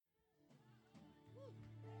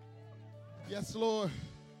Yes, Lord.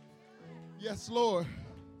 Yes, Lord.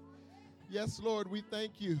 Yes, Lord, we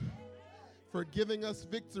thank you for giving us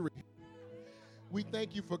victory. We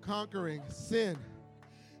thank you for conquering sin,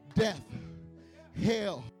 death,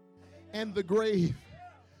 hell, and the grave.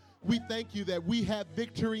 We thank you that we have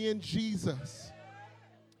victory in Jesus.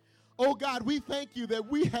 Oh God, we thank you that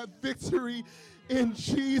we have victory in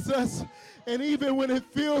Jesus. And even when it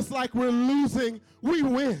feels like we're losing, we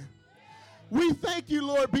win. We thank you,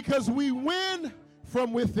 Lord, because we win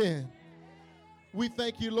from within. We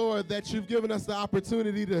thank you, Lord, that you've given us the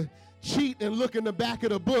opportunity to cheat and look in the back of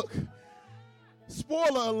the book.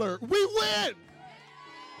 Spoiler alert, we win.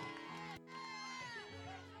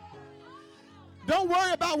 Don't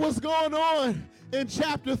worry about what's going on in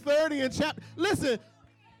chapter 30 and listen,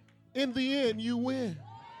 in the end, you win.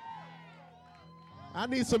 I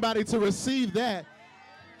need somebody to receive that.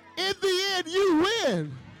 In the end, you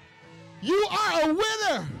win. You are a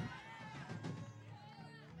winner.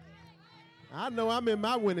 I know I'm in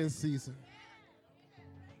my winning season.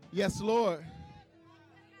 Yes, Lord.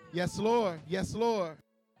 Yes, Lord. Yes, Lord.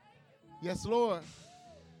 Yes, Lord.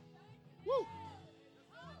 Woo.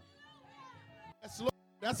 Yes, Lord.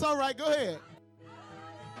 That's all right. Go ahead.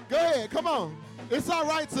 Go ahead. Come on. It's all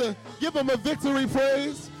right to give him a victory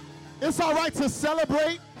praise. It's all right to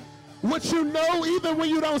celebrate what you know even when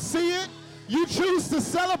you don't see it. You choose to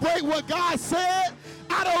celebrate what God said.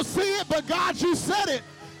 I don't see it, but God, you said it.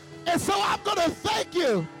 And so I'm going to thank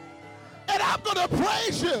you. And I'm going to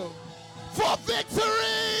praise you for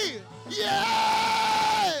victory.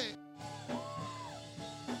 Yay!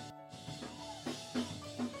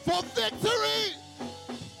 For victory.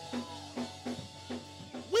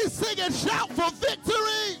 We sing and shout for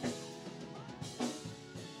victory.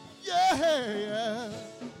 Yeah.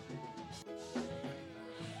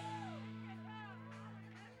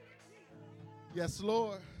 Yes,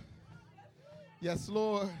 Lord. Yes,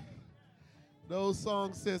 Lord. The old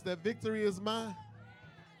song says that victory is mine.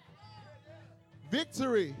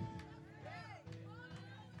 Victory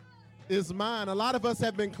is mine. A lot of us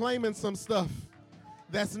have been claiming some stuff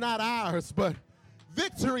that's not ours, but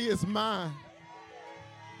victory is mine.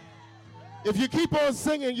 If you keep on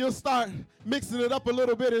singing, you'll start mixing it up a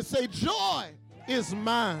little bit and say, joy is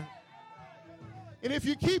mine. And if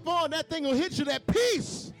you keep on, that thing will hit you, that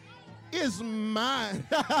peace is mine.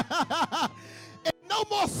 And no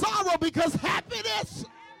more sorrow because happiness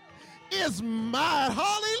is mine.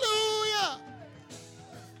 Hallelujah.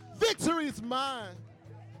 Victory is mine.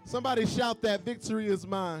 Somebody shout that, victory is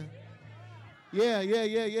mine. Yeah.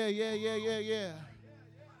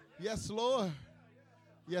 Yes, Lord.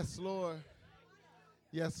 Yes, Lord.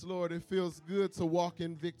 Yes, Lord. It feels good to walk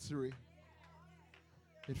in victory.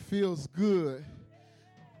 It feels good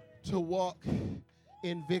to walk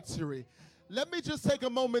in victory. Let me just take a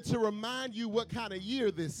moment to remind you what kind of year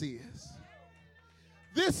this is.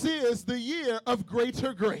 This is the year of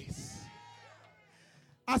greater grace.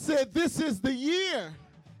 I said this is the year.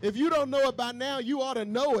 If you don't know it by now, you ought to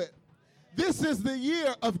know it. This is the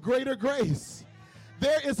year of greater grace.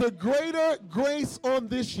 There is a greater grace on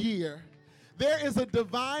this year. There is a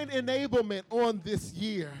divine enablement on this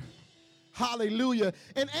year. Hallelujah.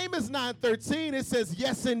 In Amos 9:13, it says,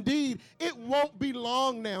 yes, indeed, it won't be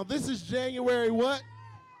long now. This is January what?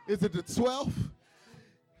 Is it the 12th?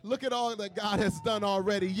 Look at all that God has done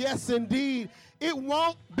already. Yes, indeed, it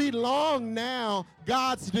won't be long now,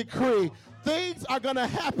 God's decree. Things are going to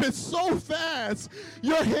happen so fast,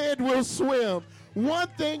 your head will swim. One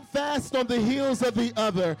thing fast on the heels of the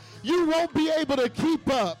other. You won't be able to keep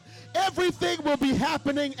up. Everything will be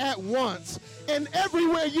happening at once. And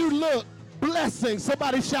everywhere you look, blessings.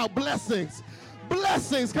 Somebody shout blessings.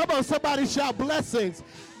 Blessings. Come on, somebody shout blessings.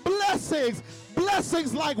 Blessings.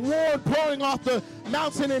 Blessings like water pouring off the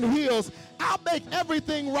mountain and hills. I'll make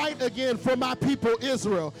everything right again for my people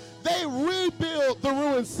Israel. They rebuild the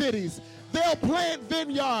ruined cities. They'll plant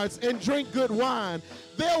vineyards and drink good wine.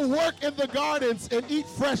 They'll work in the gardens and eat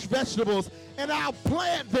fresh vegetables. And I'll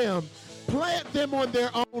plant them on their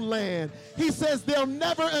own land. He says they'll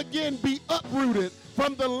never again be uprooted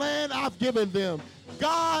from the land I've given them.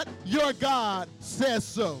 God, your God, says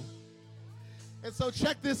so. And so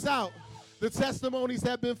check this out. The testimonies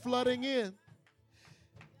have been flooding in.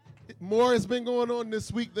 More has been going on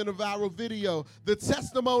this week than a viral video. The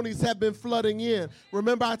testimonies have been flooding in.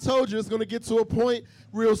 Remember, I told you it's going to get to a point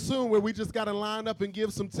real soon where we just got to line up and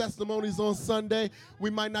give some testimonies on Sunday. We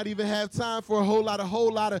might not even have time for a whole lot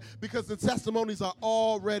of, because the testimonies are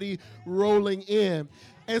already rolling in.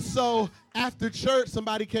 And so after church,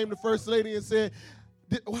 somebody came to First Lady and said,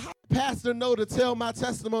 How did Pastor know to tell my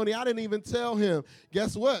testimony? I didn't even tell him.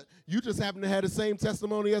 Guess what? You just happen to have the same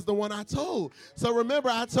testimony as the one I told. So remember,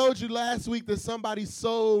 I told you last week that somebody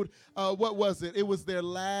sold, what was it? It was their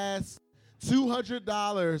last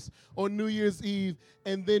 $200 on New Year's Eve,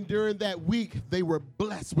 and then during that week, they were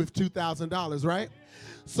blessed with $2,000, right?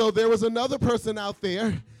 So there was another person out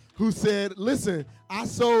there who said, listen, I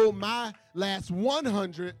sold my last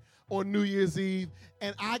 100 on New Year's Eve,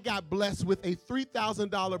 and I got blessed with a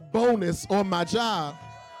 $3,000 bonus on my job.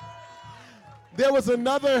 There was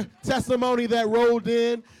another testimony that rolled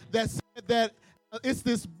in that said that it's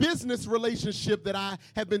this business relationship that I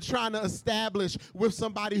have been trying to establish with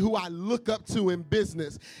somebody who I look up to in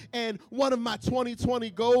business. And one of my 2020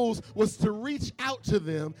 goals was to reach out to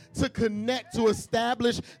them, to connect, to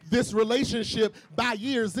establish this relationship by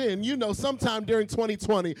year's end, sometime during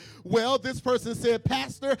 2020. Well, this person said,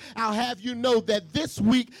 Pastor, I'll have you know that this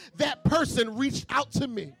week that person reached out to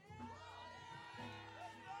me.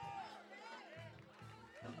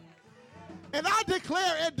 And I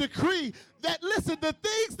declare and decree that, listen, the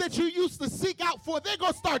things that you used to seek out for, they're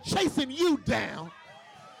going to start chasing you down.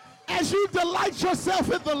 As you delight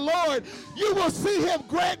yourself in the Lord, you will see him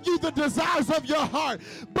grant you the desires of your heart.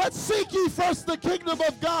 But seek ye first the kingdom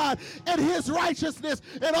of God and his righteousness,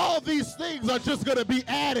 and all these things are just going to be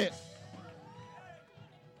added.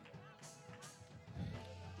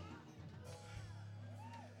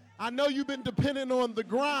 I know you've been depending on the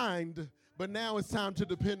grind, but now it's time to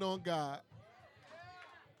depend on God.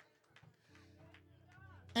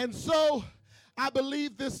 And so I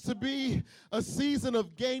believe this to be a season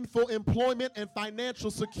of gainful employment and financial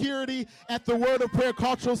security at the Word of Prayer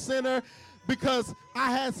Cultural Center, because I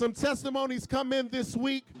had some testimonies come in this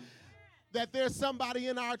week that there's somebody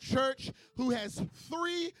in our church who has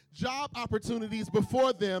 3 job opportunities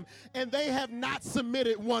before them, and they have not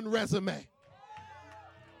submitted one resume.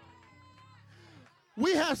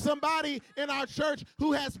 We have somebody in our church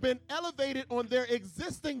who has been elevated on their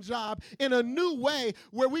existing job in a new way,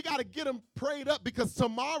 where we got to get them prayed up, because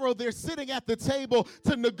tomorrow they're sitting at the table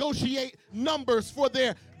to negotiate numbers for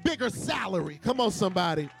their bigger salary. Come on,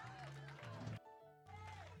 somebody.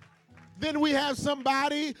 Then we have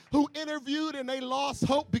somebody who interviewed and they lost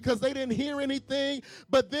hope because they didn't hear anything.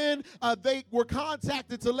 But then they were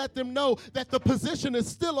contacted to let them know that the position is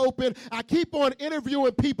still open. I keep on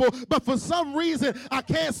interviewing people, but for some reason, I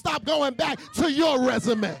can't stop going back to your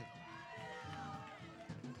resume.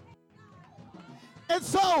 And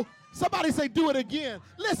so somebody say, do it again.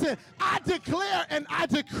 Listen, I declare and I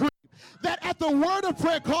decree that at the Word of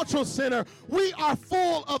Prayer Cultural Center, we are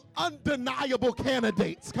full of undeniable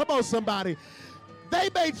candidates. Come on, somebody. They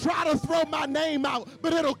may try to throw my name out,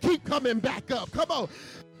 but it'll keep coming back up. Come on.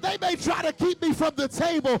 They may try to keep me from the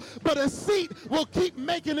table, but a seat will keep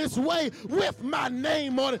making its way with my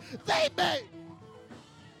name on it. They may.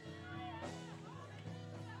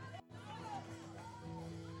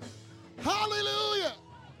 Hallelujah.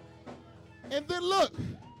 And then look.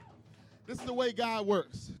 This is the way God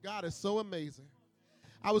works. God is so amazing.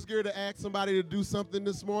 I was scared to ask somebody to do something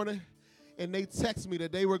this morning, and they text me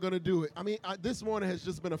that they were going to do it. This morning has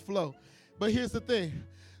just been a flow. But here's the thing.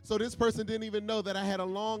 So this person didn't even know that I had a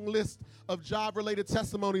long list of job-related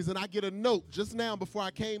testimonies, and I get a note just now before I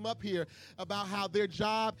came up here about how their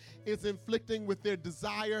job is inflicting with their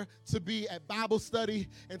desire to be at Bible study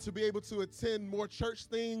and to be able to attend more church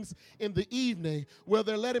things in the evening. Well,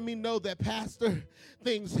 they're letting me know that, Pastor,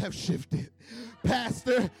 things have shifted.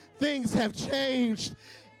 Pastor, things have changed.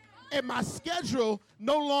 And my schedule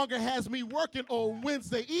no longer has me working on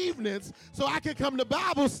Wednesday evenings so I can come to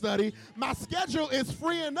Bible study. My schedule is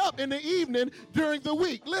freeing up in the evening during the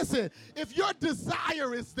week. Listen, if your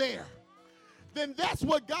desire is there, then that's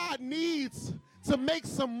what God needs to make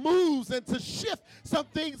some moves and to shift some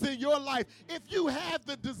things in your life. If you have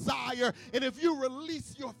the desire and if you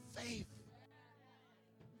release your faith.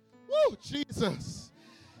 Woo, Jesus.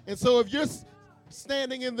 And so if you're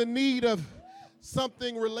standing in the need of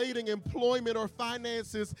something relating employment or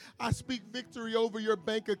finances, I speak victory over your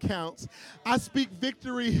bank accounts. I speak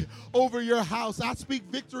victory over your house. I speak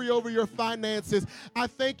victory over your finances. I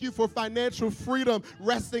thank you for financial freedom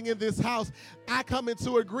resting in this house. I come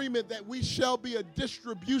into agreement that we shall be a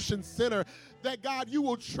distribution center, that God, you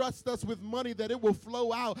will trust us with money, that it will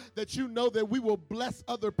flow out, that you know that we will bless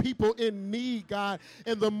other people in need, God.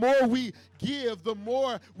 And the more we give, the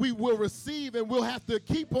more we will receive, and we'll have to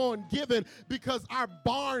keep on giving because our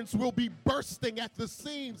barns will be bursting at the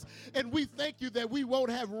seams. And we thank you that we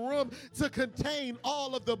won't have room to contain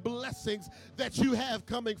all of the blessings that you have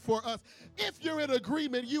coming for us. If you're in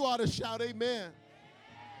agreement, you ought to shout amen.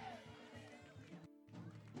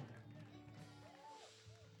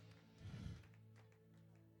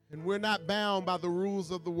 And we're not bound by the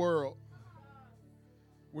rules of the world.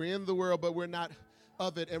 We're in the world, but we're not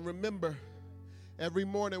of it. And remember, every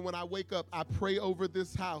morning when I wake up, I pray over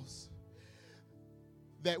this house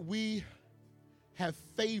that we have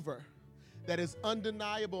favor that is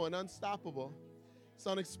undeniable and unstoppable. It's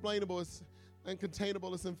unexplainable, it's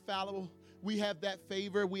uncontainable, it's infallible. We have that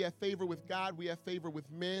favor. We have favor with God. We have favor with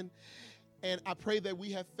men. And I pray that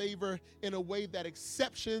we have favor in a way that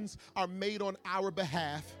exceptions are made on our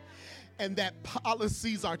behalf and that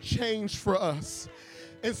policies are changed for us.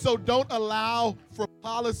 And so don't allow for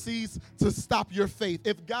policies to stop your faith.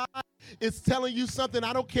 If God is telling you something,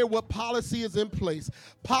 I don't care what policy is in place.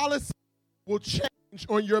 Policy will change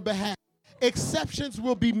on your behalf. Exceptions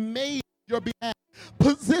will be made on your behalf.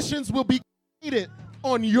 Positions will be created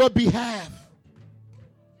on your behalf.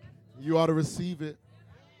 You ought to receive it.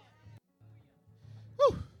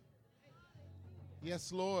 Whew.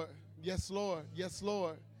 Yes, Lord. Yes, Lord. Yes,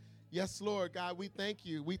 Lord. Yes, Lord. God, we thank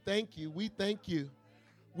you. We thank you. We thank you.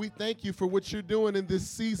 We thank you for what you're doing in this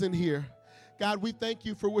season here. God, we thank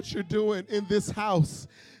you for what you're doing in this house.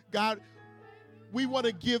 God, we want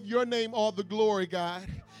to give your name all the glory, God.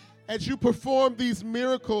 As you perform these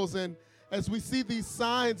miracles and as we see these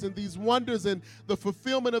signs and these wonders and the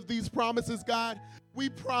fulfillment of these promises, God, we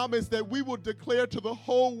promise that we will declare to the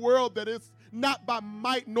whole world that it's not by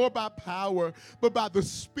might nor by power, but by the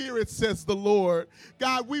Spirit, says the Lord.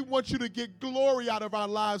 God, we want you to get glory out of our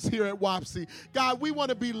lives here at Wapsie. God, we want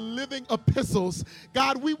to be living epistles.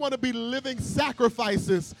 God, we want to be living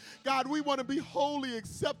sacrifices. God, we want to be wholly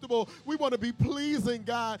acceptable. We want to be pleasing,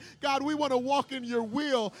 God. God, we want to walk in your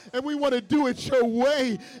will, and we want to do it your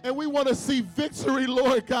way, and we want to see victory,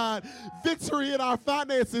 Lord God. Victory in our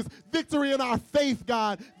finances, victory in our faith,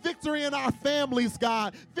 God. Victory in our families,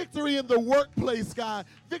 God. Victory in the workplace, God.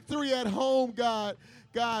 Victory at home, God.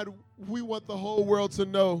 God, we want the whole world to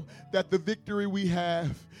know that the victory we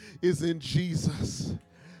have is in Jesus.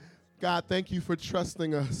 God, thank you for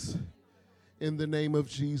trusting us in the name of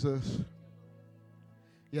Jesus.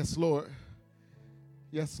 Yes, Lord.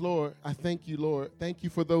 Yes, Lord. I thank you, Lord. Thank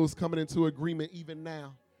you for those coming into agreement even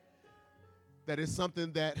now. That is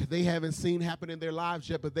something that they haven't seen happen in their lives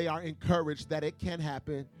yet, but they are encouraged that it can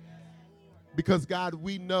happen. Because, God,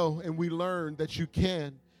 we know and we learn that you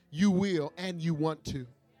can, you will, and you want to.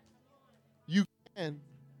 You can,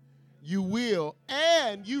 you will,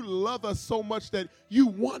 and you love us so much that you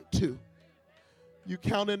want to. You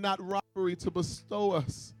count it not robbery to bestow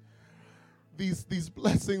us these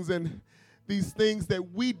blessings and these things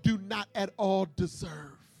that we do not at all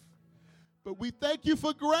deserve. But we thank you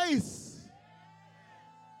for grace.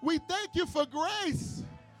 We thank you for grace.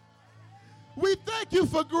 We thank you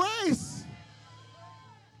for grace.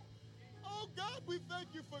 Oh, God, we thank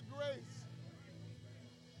you for grace.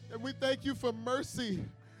 And we thank you for mercy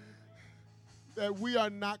that we are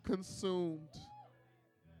not consumed.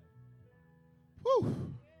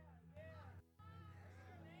 Whew.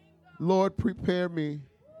 Lord, prepare me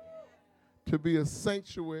to be a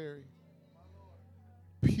sanctuary,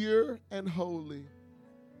 pure and holy,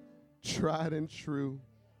 tried and true.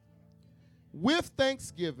 With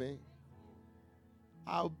thanksgiving,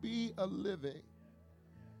 I'll be a living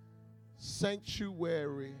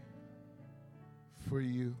sanctuary for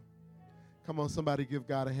you. Come on, somebody give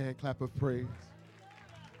God a hand clap of praise.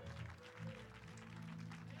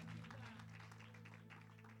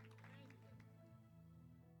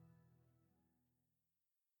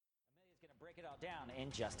 Break it all down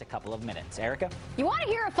in just a couple of minutes. Erica? You want to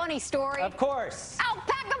hear a funny story? Of course.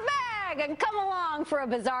 Alpaca bag and come along for a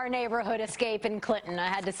bizarre neighborhood escape in Clinton. I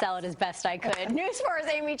had to sell it as best I could. News 4's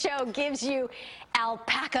Amy Cho gives you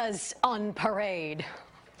alpacas on parade.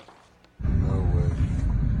 No way.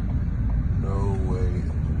 No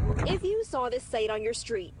way. If you saw this sight on your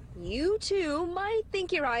street, you too might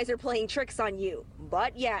think your eyes are playing tricks on you.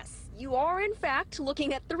 But yes, you are in fact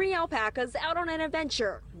looking at 3 alpacas out on an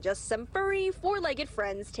adventure. Just some furry, 4-legged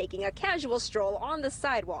friends taking a casual stroll on the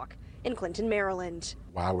sidewalk in Clinton, Maryland.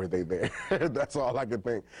 Why were they there? That's all I could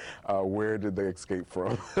think. Where did they escape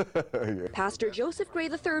from? Yeah. Pastor Joseph Gray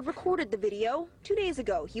III recorded the video 2 days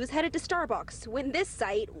ago. He was headed to Starbucks when this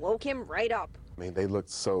sight woke him right up. I mean, they looked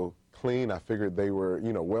so clean. I figured they were,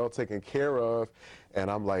 well taken care of. And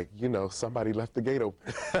I'm like, somebody left the gate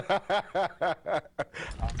open.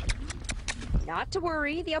 Not to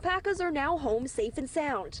worry, the alpacas are now home safe and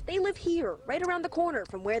sound. They live here, right around the corner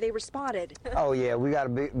from where they were spotted. Oh yeah, we got to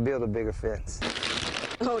build a bigger fence.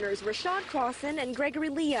 Owners Rashad Crossan and Gregory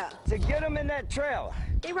Leah. To get them in that trailer.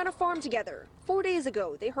 They run a farm together. 4 days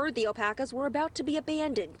ago, they heard the alpacas were about to be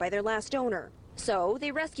abandoned by their last owner. So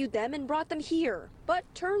they rescued them and brought them here. But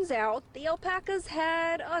turns out the alpacas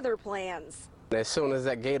had other plans. As soon as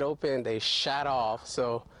that gate opened, they shot off.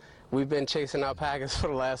 So we've been chasing alpacas for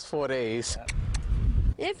the last 4 days.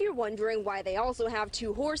 If you're wondering why they also have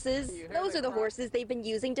 2 horses, those are the horses they've been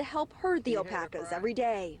using to help herd the alpacas every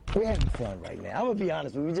day. We're having fun right now. I'm gonna be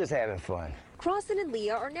honest with you, we're just having fun. Crossan and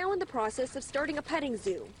Leah are now in the process of starting a petting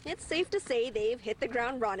zoo. It's safe to say they've hit the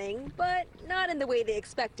ground running, but not in the way they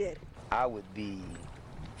expected. I would be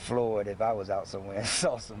floored if I was out somewhere and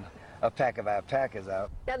saw a pack of alpacas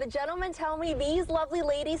out. Now, the gentlemen tell me these lovely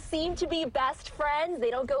ladies seem to be best friends.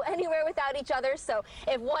 They don't go anywhere without each other, so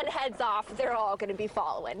if one heads off, they're all going to be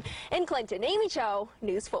following. In Clinton, Amy Cho,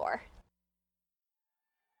 News 4.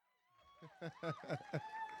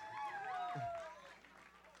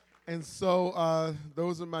 And so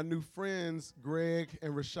those are my new friends, Greg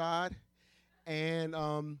and Rashad, and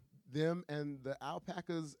them and the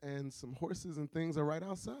alpacas and some horses and things are right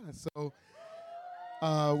outside. So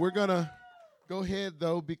we're going to go ahead,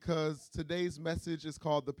 though, because today's message is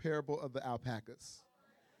called The Parable of the Alpacas.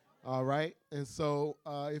 All right? And so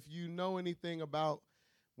if you know anything about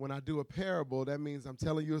when I do a parable, that means I'm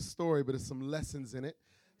telling you a story, but there's some lessons in it.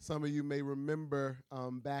 Some of you may remember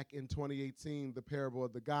back in 2018, the parable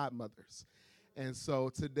of the godmothers. And so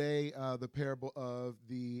today, the parable of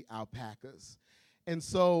the alpacas. And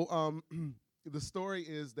so the story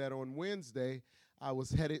is that on Wednesday, I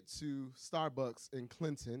was headed to Starbucks in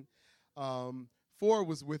Clinton. Ford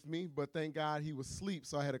was with me, but thank God he was asleep,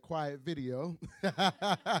 so I had a quiet video.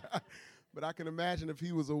 But I can imagine if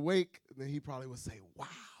he was awake, then he probably would say, wow.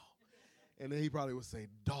 And then he probably would say,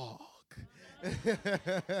 dog.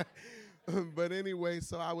 But anyway,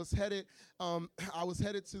 so I was headed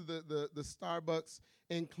to the Starbucks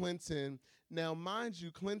in Clinton. Now, mind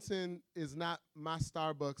you, Clinton is not my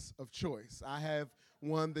Starbucks of choice. I have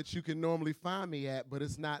one that you can normally find me at, but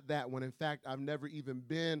it's not that one. In fact, I've never even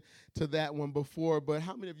been to that one before. But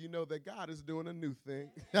how many of you know that God is doing a new thing?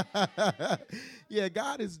 Yeah,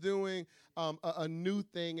 God is doing a new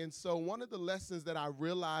thing. And so one of the lessons that I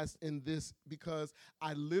realized in this, because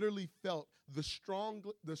I literally felt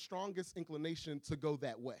the strongest inclination to go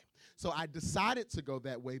that way. So I decided to go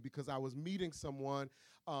that way because I was meeting someone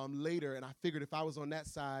later, and I figured if I was on that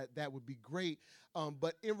side, that would be great.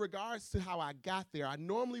 But in regards to how I got there, I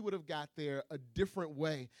normally would have got there a different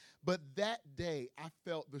way. But that day, I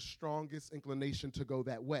felt the strongest inclination to go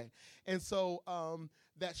that way. And so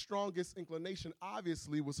that strongest inclination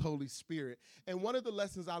obviously was Holy Spirit. And one of the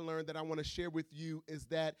lessons I learned that I want to share with you is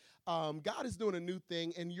that God is doing a new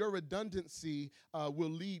thing, and your redundancy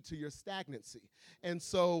will lead to your stagnancy. And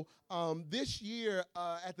so this year,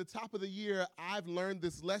 at the top of the year, I've learned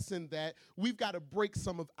this lesson that we've got to break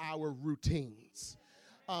some of our routines.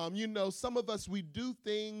 Some of us, we do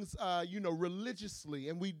things, religiously,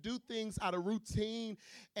 and we do things out of routine.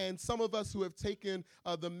 And some of us who have taken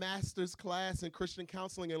the master's class in Christian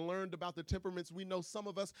counseling and learned about the temperaments, we know some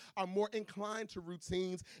of us are more inclined to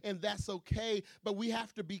routines, and that's okay. But we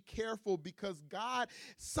have to be careful because God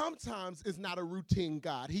sometimes is not a routine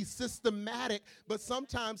God. He's systematic, but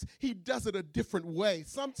sometimes he does it a different way.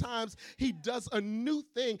 Sometimes he does a new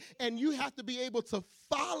thing, and you have to be able to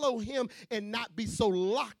follow him and not be so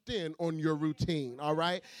locked in on your routine, all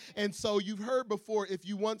right? And so you've heard before, if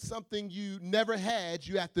you want something you never had,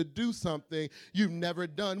 you have to do something you've never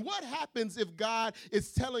done. What happens if God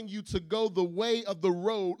is telling you to go the way of the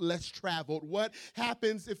road less traveled? What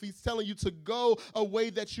happens if he's telling you to go a way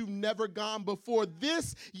that you've never gone before?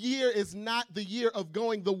 This year is not the year of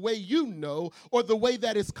going the way you know or the way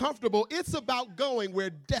that is comfortable. It's about going where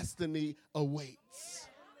destiny awaits,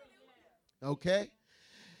 okay?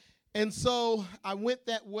 And so I went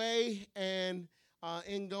that way, and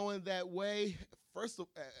in going that way,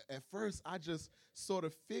 at first I just sort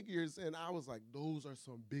of figures, and I was like, those are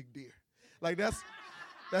some big deer. Like that's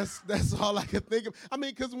all I could think of. I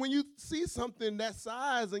mean, because when you see something that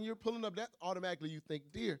size and you're pulling up, that automatically you think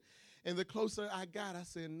deer. And the closer I got, I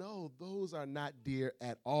said, no, those are not deer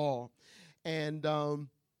at all. And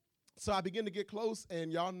so I began to get close,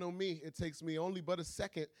 and y'all know me. It takes me only but a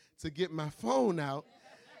second to get my phone out.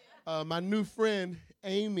 My new friend,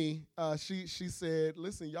 Amy, she said,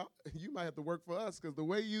 listen, y'all, you might have to work for us because the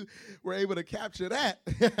way you were able to capture that.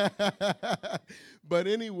 But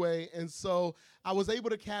anyway, and so I was able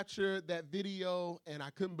to capture that video, and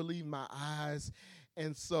I couldn't believe my eyes.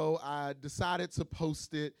 And so I decided to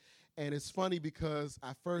post it. And it's funny because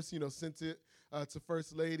I first, sent it to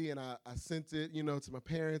First Lady, and I sent it, to my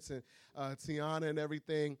parents and Tiana and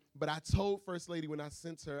everything. But I told First Lady when I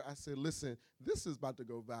sent her, I said, listen, this is about to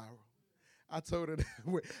go viral. I told her that.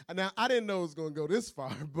 Now, I didn't know it was going to go this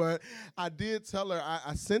far, but I did tell her.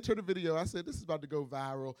 I sent her the video. I said, this is about to go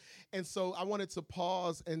viral. And so I wanted to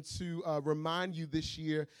pause and to remind you this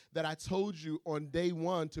year that I told you on day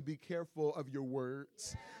one to be careful of your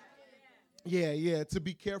words. Yeah, to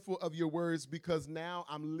be careful of your words, because now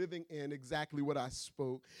I'm living in exactly what I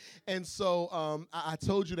spoke. And so I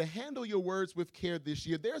told you to handle your words with care this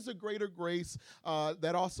year. There's a greater grace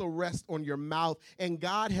that also rests on your mouth, and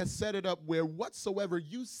God has set it up where whatsoever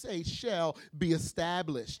you say shall be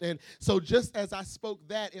established. And so just as I spoke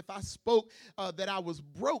that, if I spoke that I was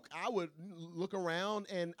broke, I would look around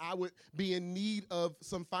and I would be in need of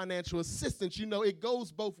some financial assistance. You know, it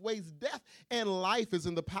goes both ways. Death and life is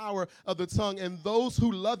in the power of the tongue, and those who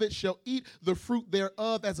love it shall eat the fruit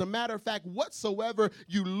thereof. As a matter of fact, whatsoever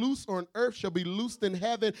you loose on earth shall be loosed in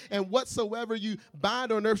heaven, and whatsoever you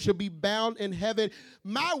bind on earth shall be bound in heaven.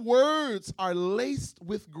 My words are laced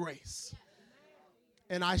with grace,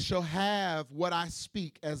 and I shall have what I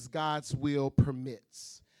speak as God's will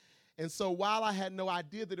permits. And so while I had no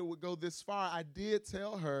idea that it would go this far, I did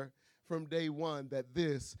tell her from day one that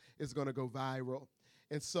this is going to go viral.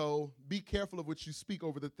 And so be careful of what you speak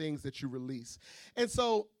over the things that you release. And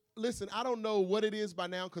so, listen, I don't know what it is by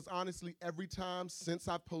now, because honestly, every time since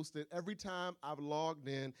I posted, every time I've logged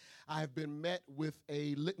in, I have been met with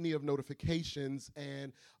a litany of notifications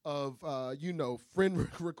and of, friend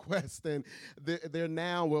requests. And they're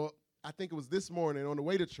now, well, I think it was this morning on the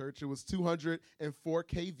way to church, it was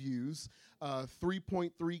 204K views,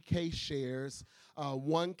 3.3K shares,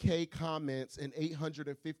 1K comments, and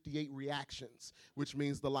 858 reactions, which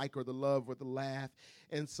means the like or the love or the laugh.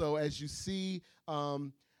 And so as you see,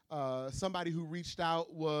 somebody who reached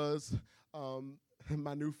out was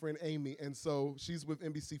my new friend Amy. And so she's with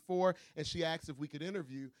NBC4, and she asked if we could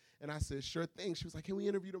interview. And I said, sure thing. She was like, can we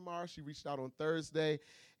interview tomorrow? She reached out on Thursday.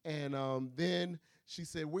 And then she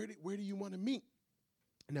said, where do you want to meet?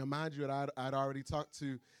 Now, mind you, I'd already talked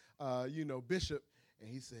to, Bishop, and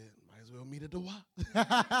he said, might as well meet at the Y.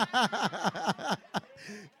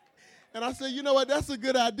 And I said, you know what, that's a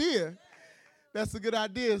good idea. That's a good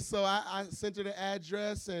idea. So I sent her the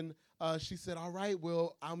address, and she said, all right,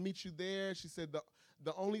 well, I'll meet you there. She said,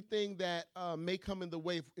 the only thing that may come in the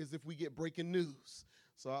way is if we get breaking news.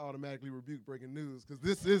 So I automatically rebuke breaking news, because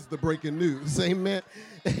this is the breaking news. Amen.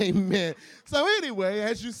 Amen. So anyway,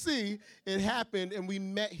 as you see, it happened, and we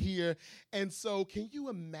met here. And so can you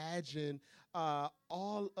imagine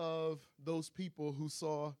all of those people who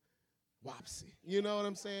saw Wapsie? You know what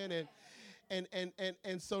I'm saying?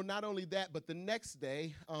 And so not only that, but the next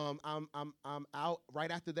day, I'm out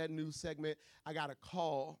right after that news segment. I got a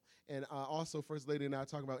call, and also First Lady and I are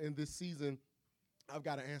talking about in this season, I've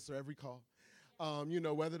got to answer every call.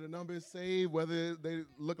 Whether the number is saved, whether they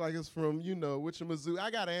look like it's from, Witchamazoo, I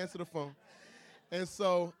got to answer the phone. And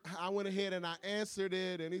so I went ahead and I answered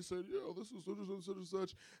it, and he said, this is such and such and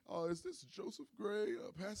such. Is this Joseph Gray,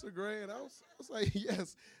 Pastor Gray? And I was like,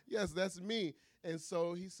 yes, that's me. And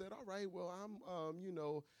so he said, all right, well, I'm,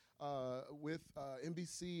 with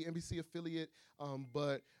NBC affiliate,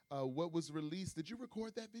 but what was released, did you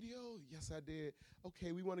record that video? Yes, I did.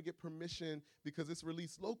 Okay, we want to get permission, because it's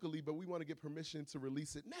released locally, but we want to get permission to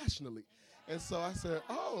release it nationally. And so I said,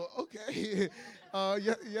 oh, okay.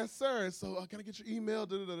 Yes, sir. So can I get your email?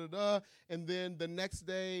 And then the next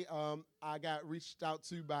day, I got reached out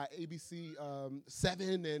to by ABC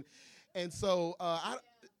 7. And so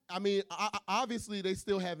obviously they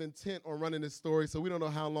still have intent on running this story, so we don't know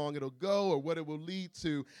how long it'll go or what it will lead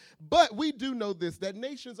to. But we do know this, that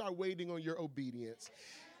nations are waiting on your obedience.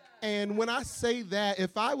 And when I say that,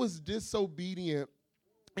 if I was disobedient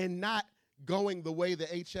and not going the way the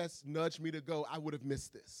HS nudged me to go, I would have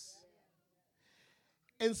missed this.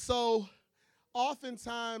 And so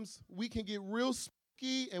oftentimes we can get real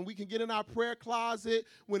spooky, and we can get in our prayer closet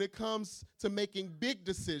when it comes to making big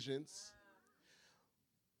decisions.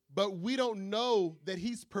 But we don't know that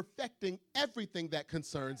he's perfecting everything that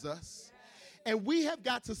concerns us. And we have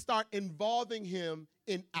got to start involving him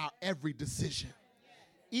in our every decision,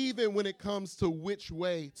 even when it comes to which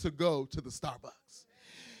way to go to the Starbucks.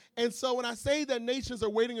 And so when I say that nations are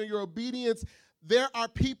waiting on your obedience, there are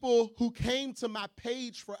people who came to my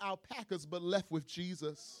page for alpacas but left with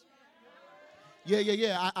Jesus.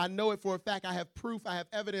 Yeah. I know it for a fact. I have proof. I have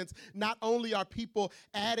evidence. Not only are people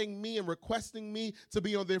adding me and requesting me to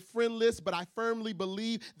be on their friend list, but I firmly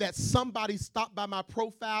believe that somebody stopped by my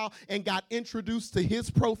profile and got introduced to his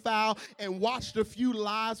profile and watched a few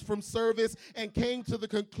lives from service and came to the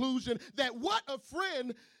conclusion that what a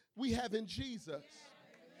friend we have in Jesus.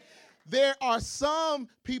 There are some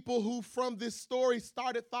people who from this story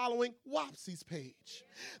started following Wapsi's page.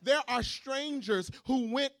 There are strangers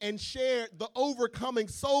who went and shared the Overcoming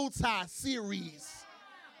Soul Tie series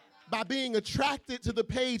by being attracted to the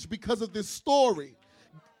page because of this story.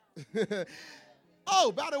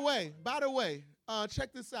 Oh, by the way,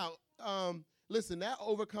 check this out. Listen, that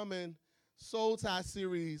Overcoming Soul Tie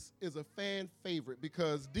series is a fan favorite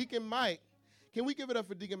because Deacon Mike, can we give it up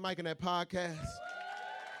for Deacon Mike in that podcast?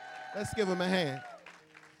 Let's give him a hand.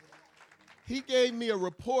 He gave me a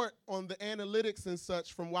report on the analytics and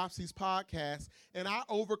such from Wapsi's podcast, and our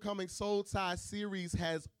Overcoming Soul Tie series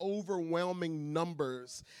has overwhelming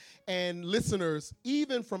numbers. And listeners,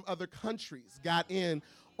 even from other countries, got in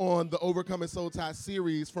on the Overcoming Soul Tie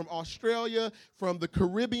series from Australia, from the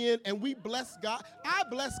Caribbean, and we bless God. I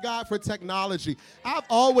bless God for technology. I've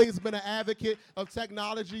always been an advocate of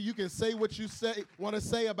technology. You can say what you want to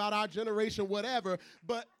say about our generation, whatever,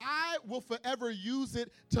 but I will forever use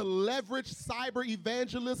it to leverage cyber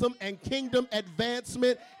evangelism and kingdom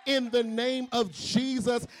advancement in the name of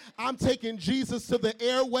Jesus. I'm taking Jesus to the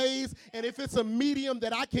airways, and if it's a medium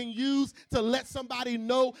that I can use to let somebody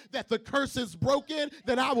know that the curse is broken,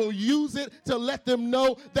 then I will use it to let them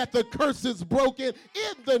know that the curse is broken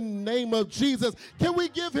in the name of Jesus. Can we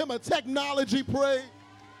give him a technology praise?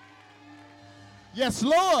 Yes,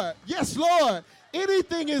 Lord. Yes, Lord.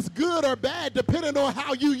 Anything is good or bad depending on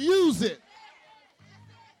how you use it.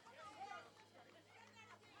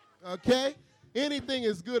 Okay? Anything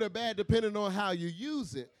is good or bad depending on how you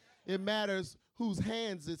use it. It matters whose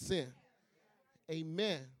hands it's in.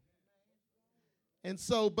 Amen. And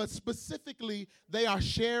so, but specifically, they are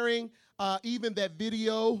sharing even that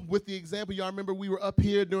video with the example. Y'all remember we were up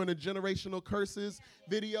here during the generational curses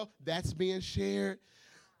video? That's being shared.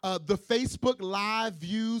 The Facebook Live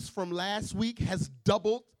views from last week has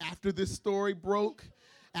doubled after this story broke,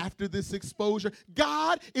 after this exposure.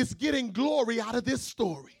 God is getting glory out of this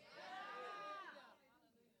story.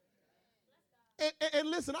 And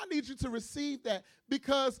listen, I need you to receive that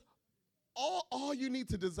because all you need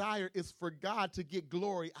to desire is for God to get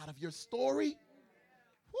glory out of your story.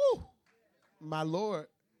 Whew. My Lord,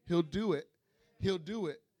 he'll do it. He'll do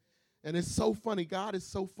it. And it's so funny. God is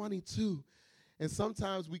so funny too. And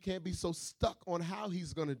sometimes we can't be so stuck on how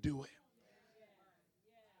he's going to do it.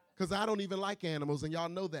 Because I don't even like animals, and y'all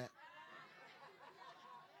know that.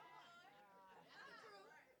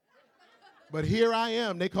 But here I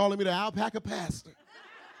am. They calling me the alpaca pastor.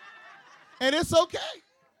 And it's okay.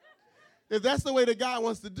 If that's the way that God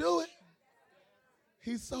wants to do it,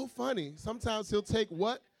 he's so funny. Sometimes he'll take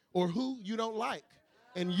what or who you don't like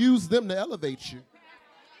and use them to elevate you.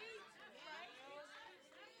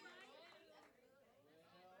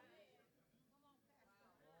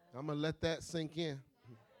 I'm going to let that sink in.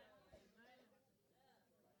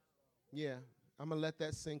 Yeah, I'm going to let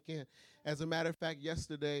that sink in. As a matter of fact,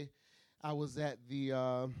 yesterday I was at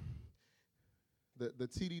the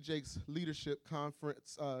TD Jakes leadership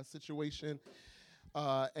conference situation.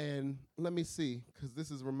 And let me see, because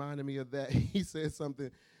this is reminding me of that. He said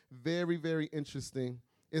something very, very interesting.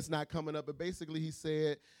 It's not coming up, but basically he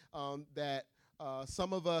said that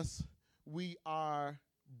some of us, we are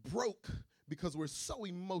broke because we're so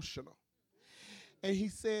emotional. And he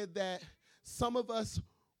said that some of us,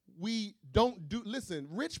 we don't do, listen,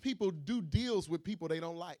 rich people do deals with people they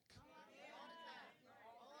don't like.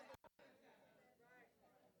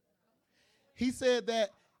 He said that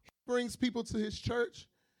he brings people to his church,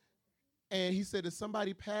 and he said that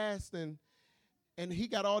somebody passed, and he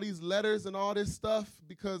got all these letters and all this stuff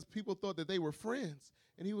because people thought that they were friends.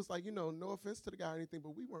 And he was like, no offense to the guy or anything,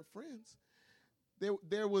 but we weren't friends.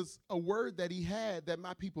 There was a word that he had that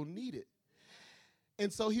my people needed.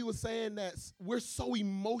 And so he was saying that we're so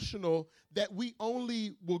emotional that we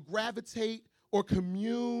only will gravitate or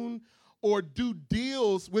commune or do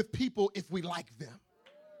deals with people if we like them.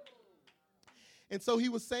 And so he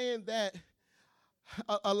was saying that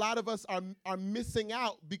a lot of us are missing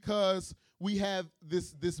out because we have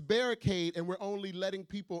this barricade and we're only letting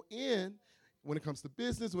people in when it comes to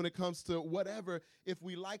business, when it comes to whatever, if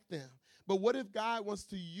we like them. But what if God wants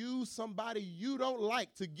to use somebody you don't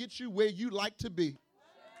like to get you where you like to be?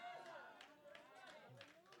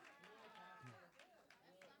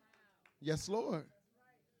 Yes, Lord.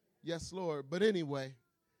 Yes, Lord. But anyway,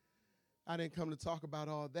 I didn't come to talk about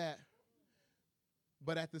all that.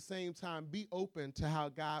 But at the same time, be open to how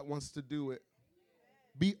God wants to do it.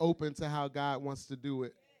 Be open to how God wants to do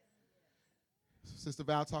it. Sister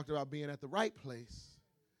Val talked about being at the right place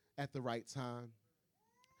at the right time.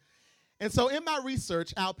 And so in my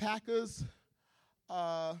research, alpacas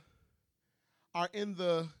are in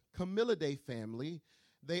the Camelidae family.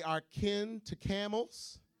 They are kin to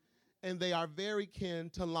camels, and they are very kin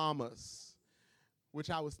to llamas, which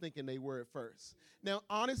I was thinking they were at first. Now,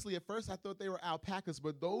 honestly, at first I thought they were alpacas,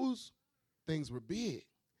 but those things were big.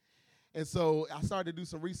 And so I started to do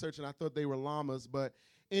some research, and I thought they were llamas. But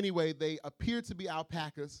anyway, they appear to be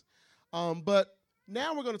alpacas. But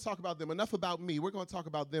now we're going to talk about them. Enough about me. We're going to talk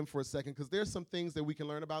about them for a second, because there's some things that we can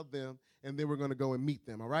learn about them, and then we're going to go and meet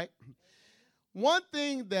them, all right? One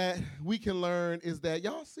thing that we can learn is that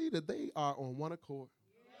y'all see that they are on one accord.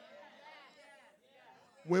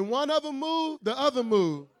 When one of them move, the other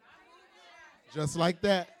move. Just like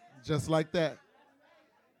that. Just like that.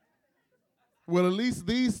 Well, at least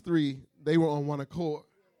these three, they were on one accord.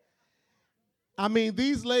 I mean,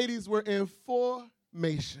 these ladies were in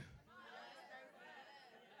formation.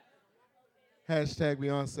 Hashtag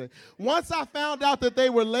Beyonce. Once I found out that they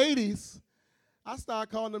were ladies, I started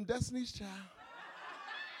calling them Destiny's Child.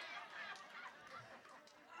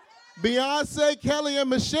 Beyonce, Kelly, and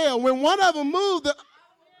Michelle. When one of them moved,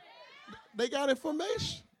 they got in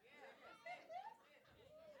formation.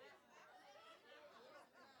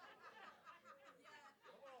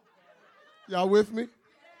 Y'all with me?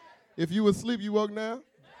 If you were asleep, you woke now?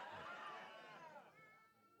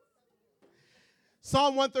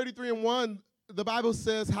 Psalm 133:1, the Bible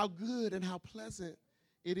says how good and how pleasant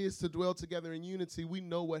it is to dwell together in unity. We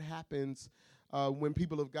know what happens when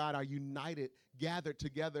people of God are united, gathered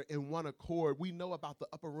together in one accord. We know about the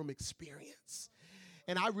upper room experience.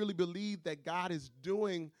 And I really believe that God is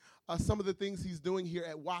doing some of the things he's doing here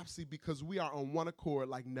at WAPSI because we are on one accord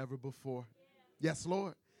like never before. Yes,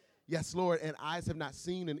 Lord. Yes, Lord, and eyes have not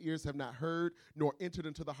seen and ears have not heard, nor entered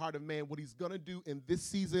into the heart of man what he's going to do in this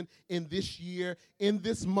season, in this year, in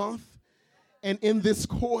this month, and in this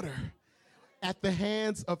quarter at the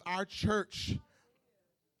hands of our church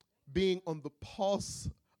being on the pulse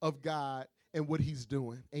of God and what he's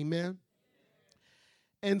doing. Amen?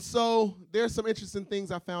 And so there's some interesting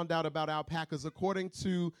things I found out about alpacas. According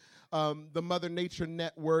to the Mother Nature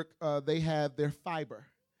Network, they have their fiber,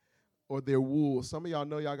 or their wool. Some of y'all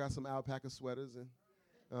know y'all got some alpaca sweaters.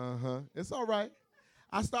 And it's all right.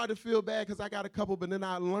 I started to feel bad because I got a couple, but then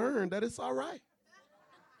I learned that it's all right.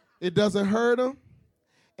 It doesn't hurt them,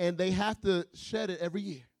 and they have to shed it every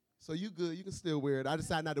year. So you good. You can still wear it. I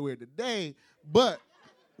decided not to wear it today, but.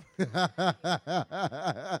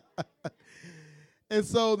 And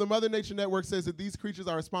so the Mother Nature Network says that these creatures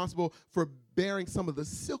are responsible for bearing some of the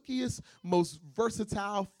silkiest, most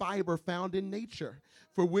versatile fiber found in nature,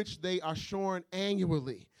 for which they are shorn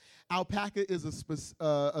annually. Alpaca is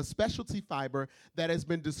a specialty fiber that has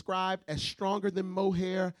been described as stronger than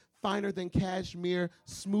mohair, finer than cashmere,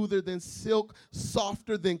 smoother than silk,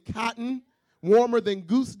 softer than cotton, warmer than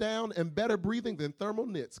goose down, and better breathing than thermal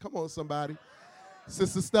knits. Come on, somebody.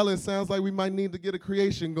 Sister Stella, it sounds like we might need to get a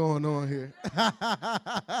creation going on here.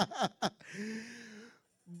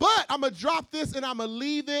 But I'm going to drop this and I'm going to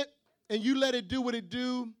leave it, and you let it do what it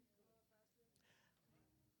do.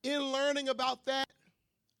 In learning about that,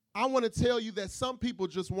 I want to tell you that some people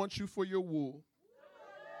just want you for your wool.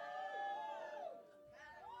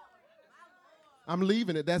 I'm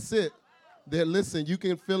leaving it. That's it. Listen, you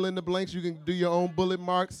can fill in the blanks. You can do your own bullet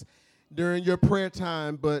marks during your prayer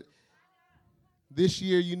time, but this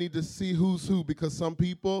year you need to see who's who, because some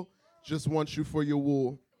people just want you for your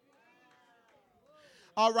wool.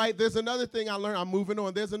 All right, there's another thing I learned. I'm moving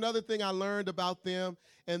on. There's another thing I learned about them,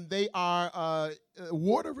 and they are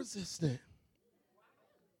water resistant.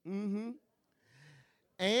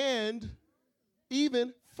 And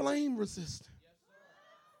even flame resistant.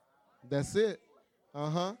 That's it.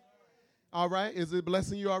 All right, is it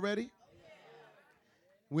blessing you already?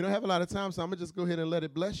 We don't have a lot of time, so I'm going to just go ahead and let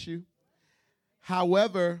it bless you.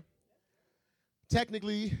 However,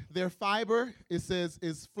 technically, their fiber, it says,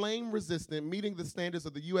 is flame resistant, meeting the standards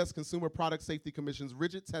of the U.S. Consumer Product Safety Commission's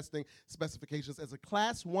rigid testing specifications as a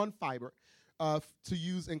Class 1 fiber to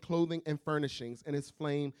use in clothing and furnishings, and it's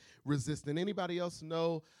flame resistant. Anybody else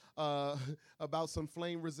know about some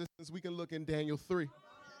flame resistance? We can look in Daniel 3.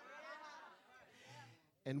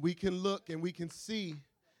 And we can look and we can see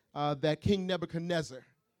that King Nebuchadnezzar,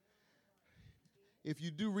 if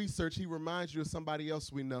you do research, he reminds you of somebody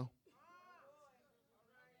else we know.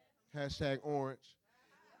 Hashtag orange.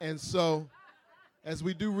 And so, as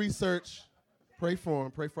we do research, pray for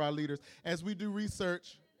him, pray for our leaders. As we do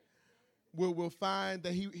research, we'll find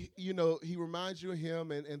that he reminds you of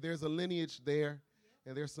him, and there's a lineage there,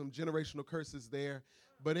 and there's some generational curses there.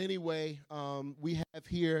 But anyway, we have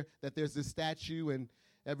here that there's this statue, and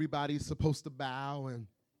everybody's supposed to bow,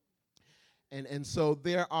 and so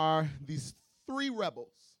there are these 3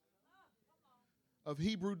 rebels of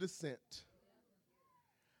Hebrew descent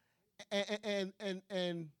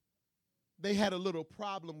And they had a little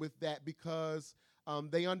problem with that because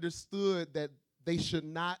they understood that they should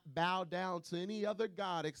not bow down to any other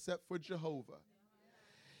god except for Jehovah.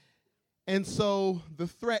 And so the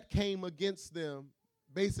threat came against them.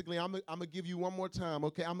 Basically, I'm gonna give you one more time,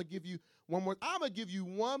 okay? I'm gonna give you one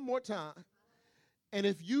more time. And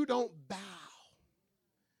if you don't bow,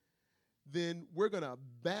 then we're gonna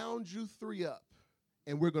bound you 3 up,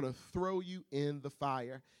 and we're gonna throw you in the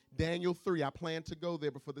fire. Daniel 3. I plan to go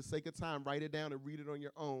there, but for the sake of time, write it down and read it on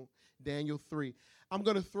your own. Daniel 3. I'm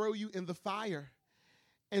gonna throw you in the fire.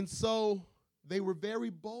 And so they were very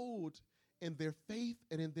bold in their faith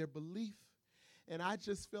and in their belief. And I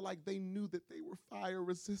just feel like they knew that they were fire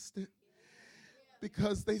resistant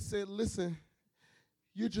because they said, listen,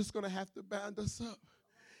 you're just going to have to bind us up.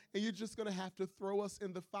 And you're just going to have to throw us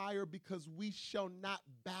in the fire because we shall not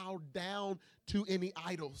bow down to any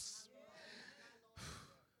idols.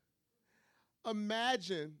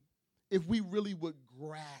 Imagine if we really would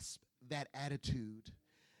grasp that attitude,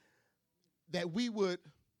 that we would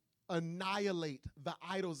annihilate the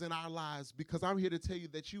idols in our lives, because I'm here to tell you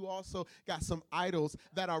that you also got some idols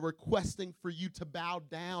that are requesting for you to bow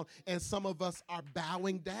down, and some of us are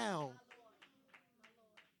bowing down.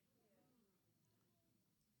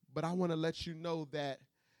 But I want to let you know that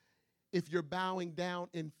if you're bowing down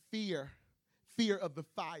in fear of the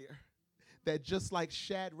fire, that just like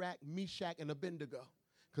Shadrach, Meshach, and Abednego,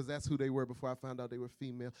 because that's who they were before I found out they were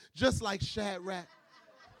female, just like Shadrach,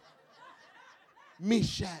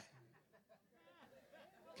 Meshach.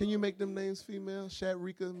 Can you make them names female?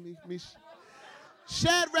 Shadrach,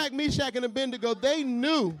 Meshach, and Abednego, they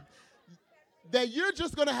knew that you're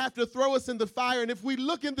just going to have to throw us in the fire. And if we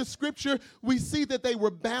look in the scripture, we see that they were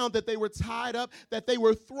bound, that they were tied up, that they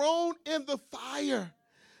were thrown in the fire.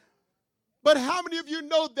 But how many of you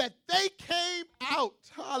know that they came out?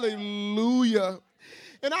 Hallelujah.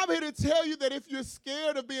 And I'm here to tell you that if you're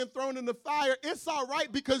scared of being thrown in the fire, it's all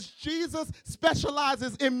right, because Jesus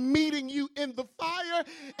specializes in meeting you in the fire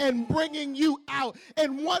and bringing you out.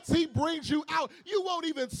 And once he brings you out, you won't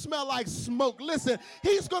even smell like smoke. Listen,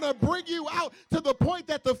 he's going to bring you out to the point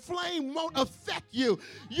that the flame won't affect you.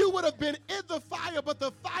 You would have been in the fire, but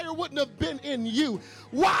the fire wouldn't have been in you.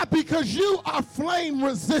 Why? Because you are flame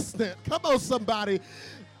resistant. Come on, somebody.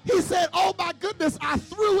 He said, oh my goodness, I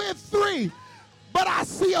threw in 3. But I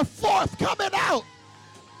see a 4th coming out.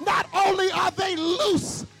 Not only are they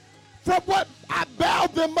loose from what I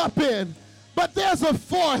bound them up in, but there's a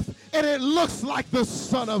 4th, and it looks like the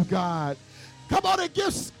Son of God. Come on and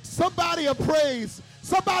give somebody a praise.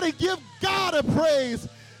 Somebody give God a praise,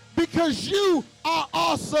 because you are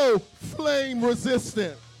also flame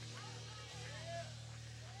resistant.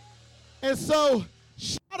 And so,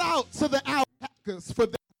 shout out to the alpacas for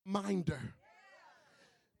that reminder.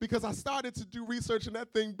 Because I started to do research, and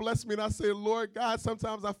that thing blessed me. And I said, Lord God,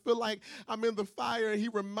 sometimes I feel like I'm in the fire. And he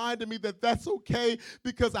reminded me that that's okay,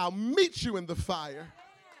 because I'll meet you in the fire.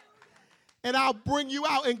 And I'll bring you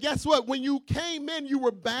out. And guess what? When you came in, you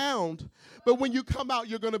were bound. But when you come out,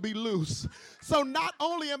 you're going to be loose. So not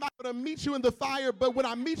only am I going to meet you in the fire, but when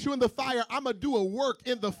I meet you in the fire, I'm going to do a work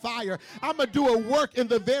in the fire. I'm going to do a work in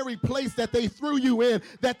the very place that they threw you in,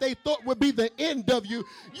 that they thought would be the end of you.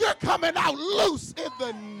 You're coming out loose in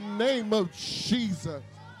the name of Jesus.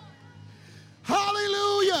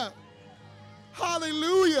 Hallelujah.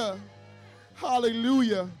 Hallelujah.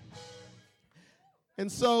 Hallelujah.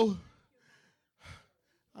 And so,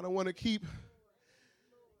 I don't want to keep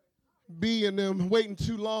B and them waiting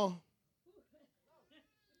too long.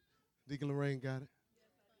 Deacon Lorraine got it.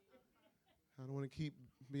 I don't want to keep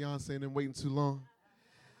Beyonce and them waiting too long.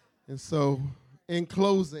 And so, in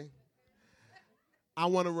closing, I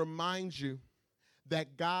want to remind you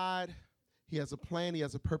that God, he has a plan, he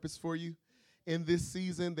has a purpose for you. In this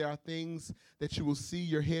season, there are things that you will see,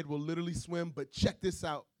 your head will literally swim, but check this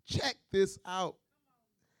out. Check this out.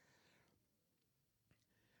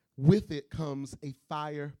 With it comes a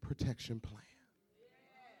fire protection plan.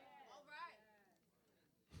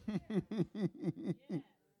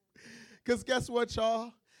 Because guess what,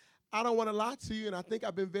 y'all? I don't want to lie to you, and I think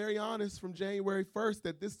I've been very honest from January 1st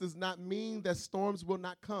that this does not mean that storms will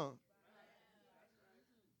not come.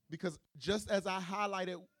 Because just as I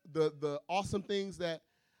highlighted the awesome things that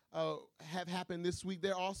have happened this week,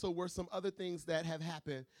 there also were some other things that have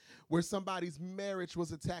happened, where somebody's marriage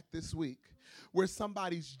was attacked this week, where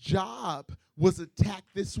somebody's job was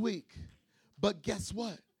attacked this week. But guess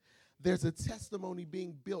what? There's a testimony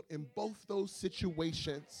being built in both those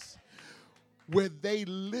situations where they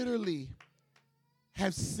literally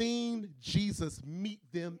have seen Jesus meet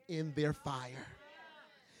them in their fire.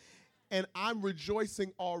 And I'm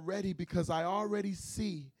rejoicing already because I already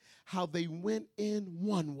see how they went in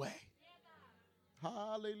one way.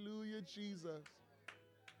 Hallelujah, Jesus.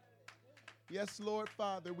 Yes, Lord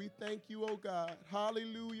Father, we thank you, oh God.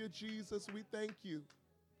 Hallelujah, Jesus, we thank you.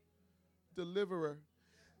 Deliverer.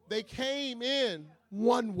 They came in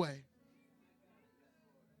one way,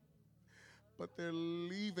 but they're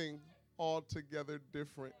leaving altogether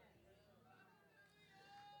different.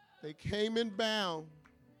 They came in bound,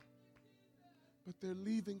 but they're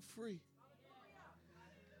leaving free.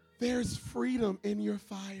 There's freedom in your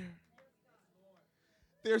fire.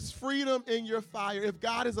 There's freedom in your fire. If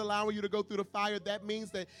God is allowing you to go through the fire, that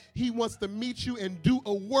means that he wants to meet you and do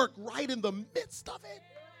a work right in the midst of it.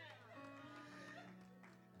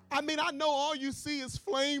 I mean, I know all you see is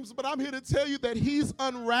flames, but I'm here to tell you that he's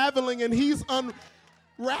unraveling and he's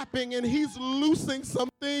unwrapping and he's loosing some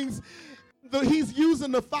things. He's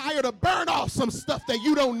using the fire to burn off some stuff that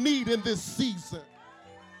you don't need in this season.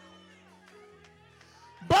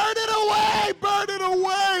 Burn it away, burn it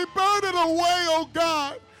away, burn it away, oh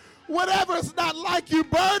God. Whatever's not like you,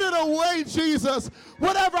 burn it away, Jesus.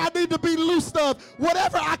 Whatever I need to be loosed of,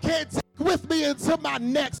 whatever I can't take with me into my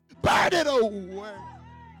next, burn it away.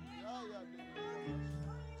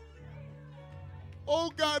 Oh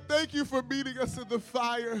God, thank you for meeting us in the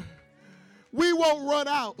fire. We won't run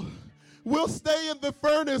out. We'll stay in the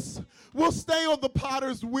furnace. We'll stay on the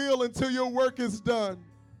potter's wheel until your work is done.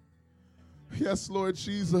 Yes, Lord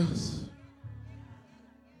Jesus.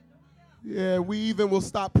 Yeah, we even will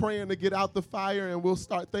stop praying to get out the fire and we'll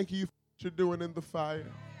start thanking you for what you're doing in the fire.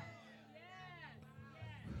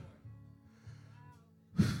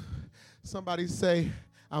 Somebody say,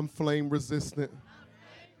 I'm flame resistant.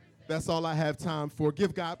 That's all I have time for.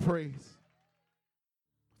 Give God praise.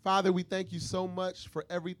 Father, we thank you so much for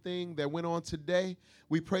everything that went on today.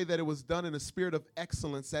 We pray that it was done in a spirit of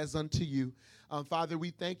excellence as unto you. Father,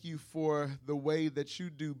 we thank you for the way that you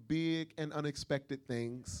do big and unexpected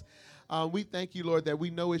things. We thank you, Lord, that we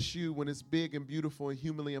know it's you when it's big and beautiful and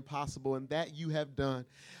humanly impossible, and that you have done.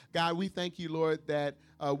 God, we thank you, Lord, that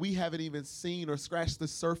we haven't even seen or scratched the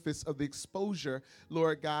surface of the exposure,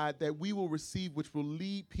 Lord God, that we will receive, which will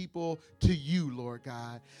lead people to you, Lord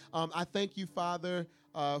God. I thank you, Father,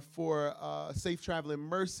 for safe traveling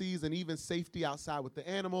mercies and even safety outside with the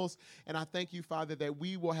animals. And I thank you, Father, that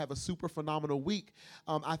we will have a super phenomenal week.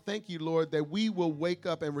 I thank you, Lord, that we will wake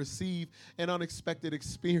up and receive an unexpected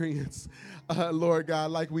experience, Lord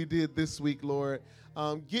God, like we did this week, Lord.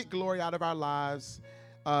 Get glory out of our lives.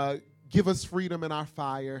 Give us freedom in our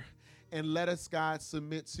fire. And let us, God,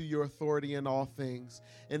 submit to your authority in all things.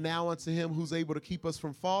 And now unto him who's able to keep us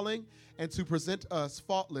from falling and to present us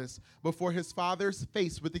faultless before his Father's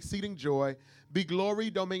face with exceeding joy, be glory,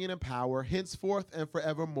 dominion, and power, henceforth and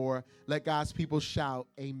forevermore. Let God's people shout,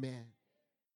 amen.